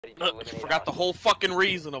Forgot the whole fucking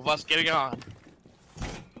reason of us getting on.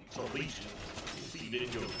 So at least you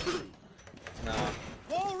didn't go through. Nah.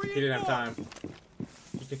 He didn't have time.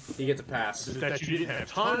 He gets a pass. Is it that you didn't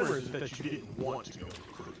have time, or is it that you didn't want to go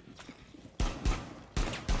through?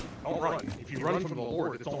 Don't run. If you run from the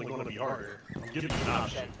Lord, it's only going to be harder. I'm giving you an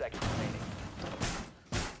option. 10 seconds remaining.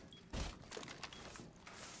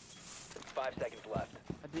 5 seconds left.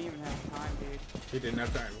 I didn't even have time, dude. He didn't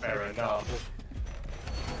have time. Fair enough.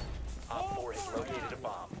 Op 4 has located a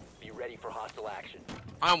bomb. Be ready for hostile action.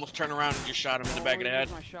 I almost turned around and just shot him in the back of the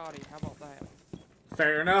head. My shoddy. How about that?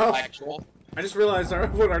 Fair enough. Actual. I just realized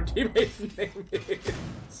what our teammate's name is.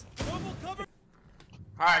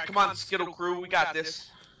 Alright, come on, Skittle crew, we got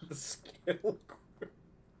this. The Skittle crew.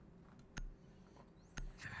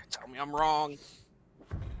 Tell me I'm wrong.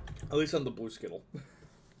 At least I'm the blue Skittle.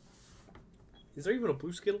 Is there even a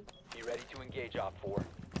blue Skittle? Be ready to engage Op 4.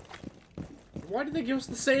 Why did they give us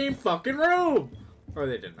the same fucking room? Or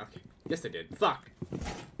they didn't. Okay. Yes, they did. Fuck.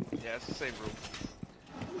 Yeah, it's the same room.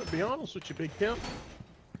 I'm gonna be honest with you, Big Pimp.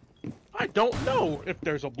 I don't know if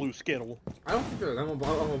there's a blue Skittle. I don't think there is. I'm a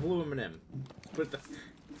blue M&M. But the...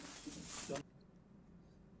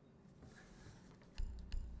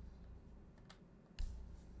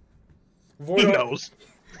 He knows.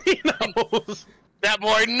 He knows. That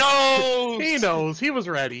boy knows! He knows. He was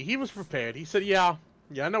ready. He was prepared. He said, yeah,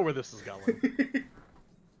 I know where this is going.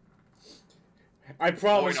 I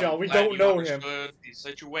promise y'all, we don't know him. The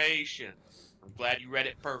situation. I'm glad you read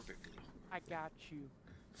it perfectly. I got you.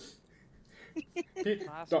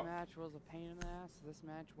 Last Don't. match was a pain in the ass. This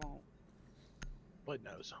match won't. But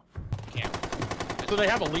knows. Can't. So they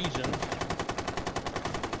have a legion.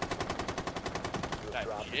 That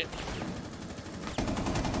shit.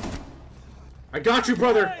 I got you,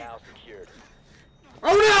 brother! Now secured.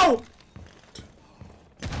 Oh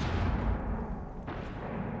no!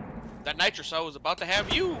 That nitrocell was about to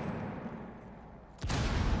have you.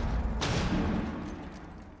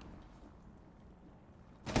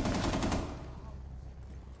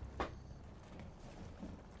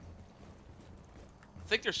 I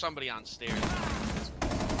think there's somebody on stairs.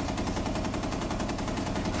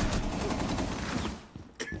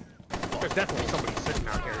 There's definitely somebody sitting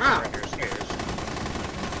out here Ah. right here stairs.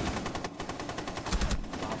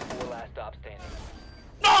 Op 4 last stop standing.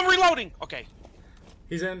 No, I'm reloading! Okay.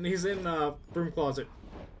 He's in broom closet.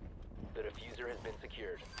 The diffuser has been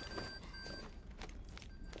secured.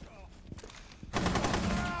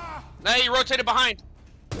 Now he rotated behind.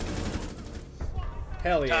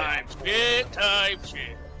 Hell yeah. Time shit, time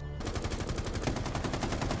shit.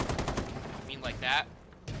 I mean like that?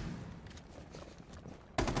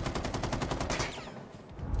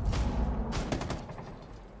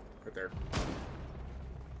 Right there.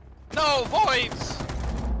 No, voids!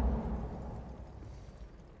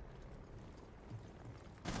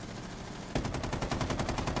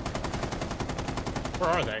 Where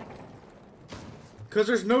are they? Cause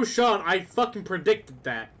there's no shot, I fucking predicted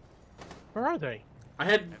that. Where are they? I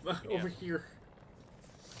had over here.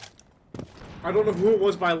 I don't know who it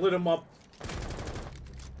was, but I lit him up.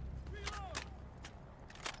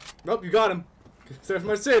 Nope, you got him. There's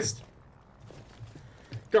my assist.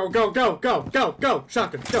 Go, go, go, go, go, go!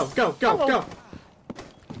 Shotgun, go, go, go, go!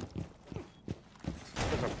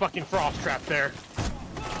 There's a fucking frost trap there.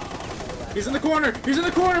 He's in the corner! He's in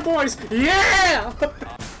the corner, boys! Yeah!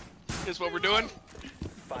 Is what we're doing?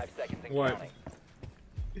 5 seconds and What? counting.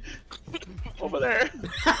 Over there.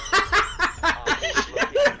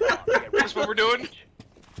 Is what we're doing?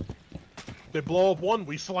 They blow up one,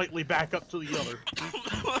 we slightly back up to the other.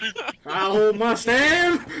 I'll hold my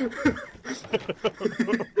stand!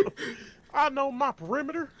 I know my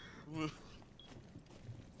perimeter.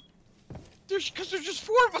 Because there's just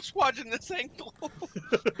 4 of us watching this angle.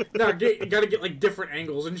 No, you gotta get like different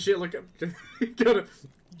angles and shit. Like, you gotta.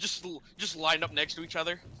 Just line up next to each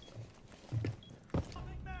other.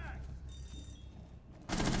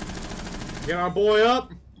 Get our boy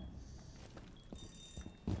up.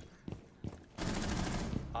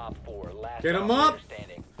 Op 4 last Get him operator up.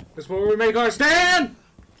 standing. This is where we make our stand.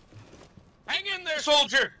 Hang in there,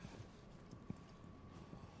 soldier!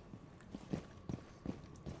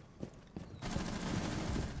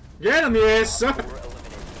 Get him, yes. Op 4 eliminated.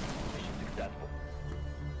 Mission successful.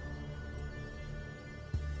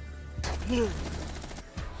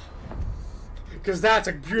 Because that's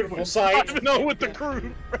a beautiful sight. I know with the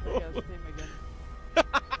crew, bro. Yeah, it's him again.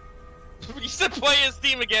 You said play his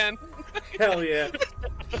team again. Hell yeah.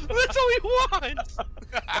 That's all he wants.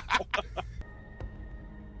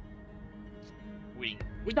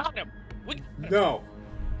 We got him. No.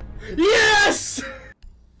 Yes.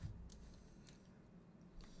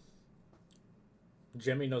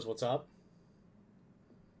 Jimmy knows what's up.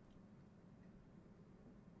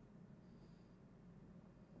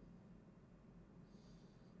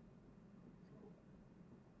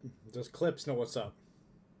 Does Clips know what's up?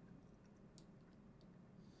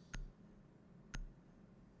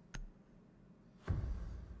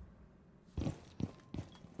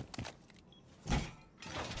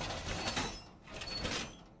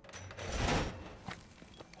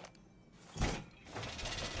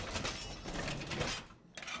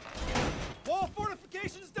 Wall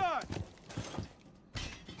fortification's done.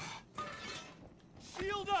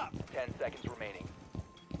 Shield up. 10 seconds remaining.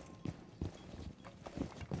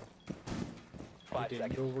 5 Didn't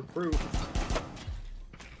seconds. go recruit.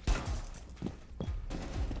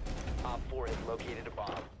 Op 4 has located a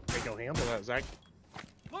bomb. They don't handle that, Zach.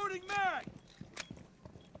 Loading mag.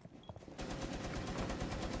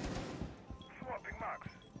 Swapping marks.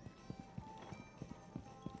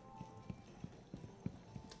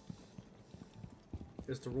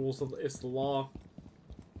 It's the rules of it's the law.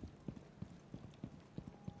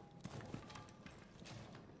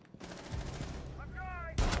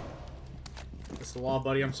 It's the law,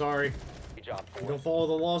 buddy. I'm sorry. Good job, You 4. don't follow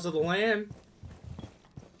the laws of the land.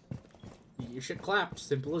 You get shit clapped.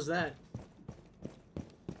 Simple as that.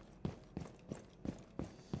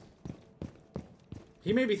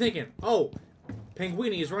 He may be thinking, oh,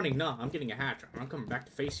 Penguini is running. Nah, I'm getting a hatch. I'm coming back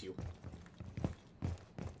to face you.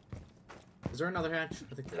 Is there another hatch?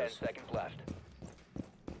 I think there 10 is. seconds left.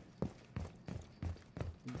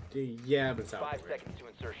 Yeah, but it's out. 5 seconds to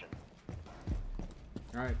insertion.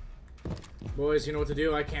 Alright. Boys, you know what to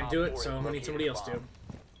do. I can't do it, so I'm gonna need somebody else to.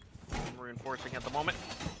 I'm reinforcing at the moment.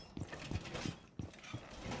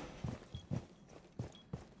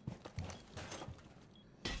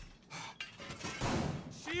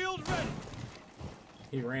 Shield ready.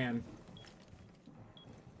 He ran.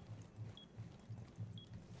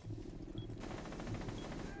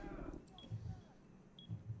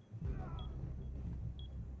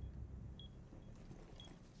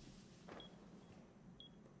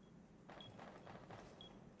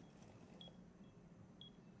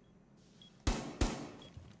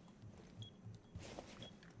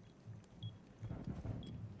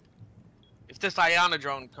 If this Iona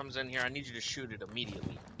drone comes in here, I need you to shoot it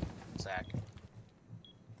immediately, Zach.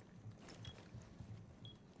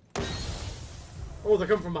 Oh, they're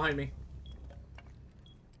coming from behind me.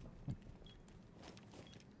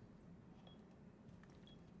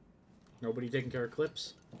 Nobody taking care of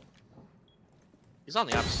Clips? He's on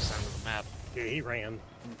the opposite side of the map. Yeah, he ran.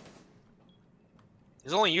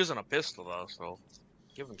 He's only using a pistol though, so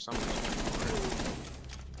give him something.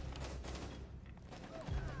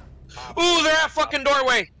 Ooh, they're at fucking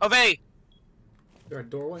doorway of A. They're at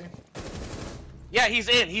doorway? Yeah, he's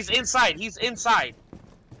in. He's inside. He's inside.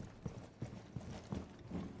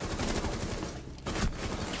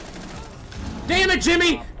 Damn it,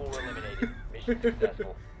 Jimmy! Op 4 eliminated. Mission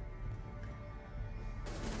successful.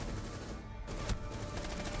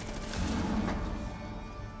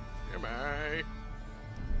 Come on.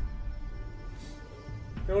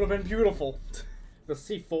 It would have been beautiful. The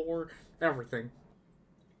C4, everything.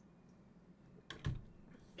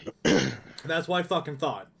 That's what I fucking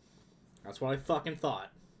thought. That's what I fucking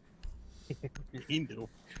thought. He knew.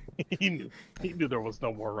 He knew. He knew there was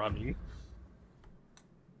no more running.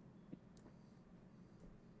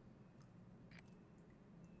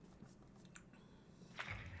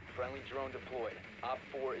 Friendly drone deployed. Op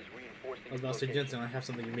 4 is reinforcing. I was about to say, location. Jensen, I have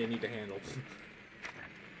something you may need to handle.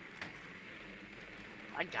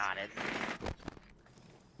 I got it.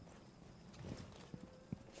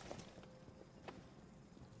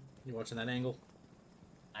 You watching that angle?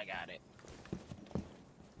 I got it.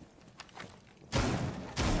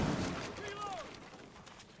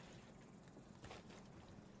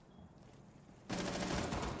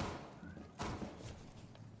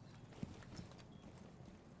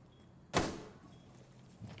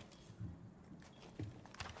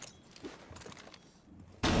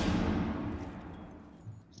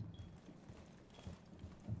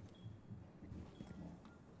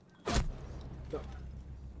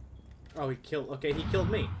 Oh, he killed. Okay, he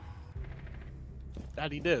killed me.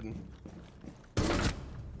 That he did.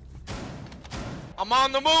 I'm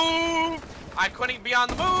on the move! I couldn't be on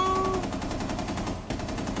the move!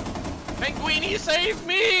 Penguini, save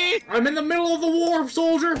me! I'm in the middle of the war,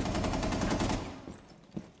 soldier!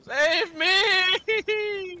 Save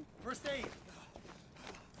me! First aid.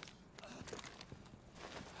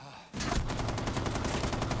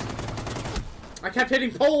 I kept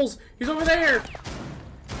hitting poles! He's over there!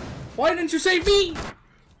 Why didn't you save me?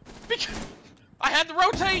 Because I had to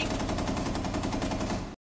rotate!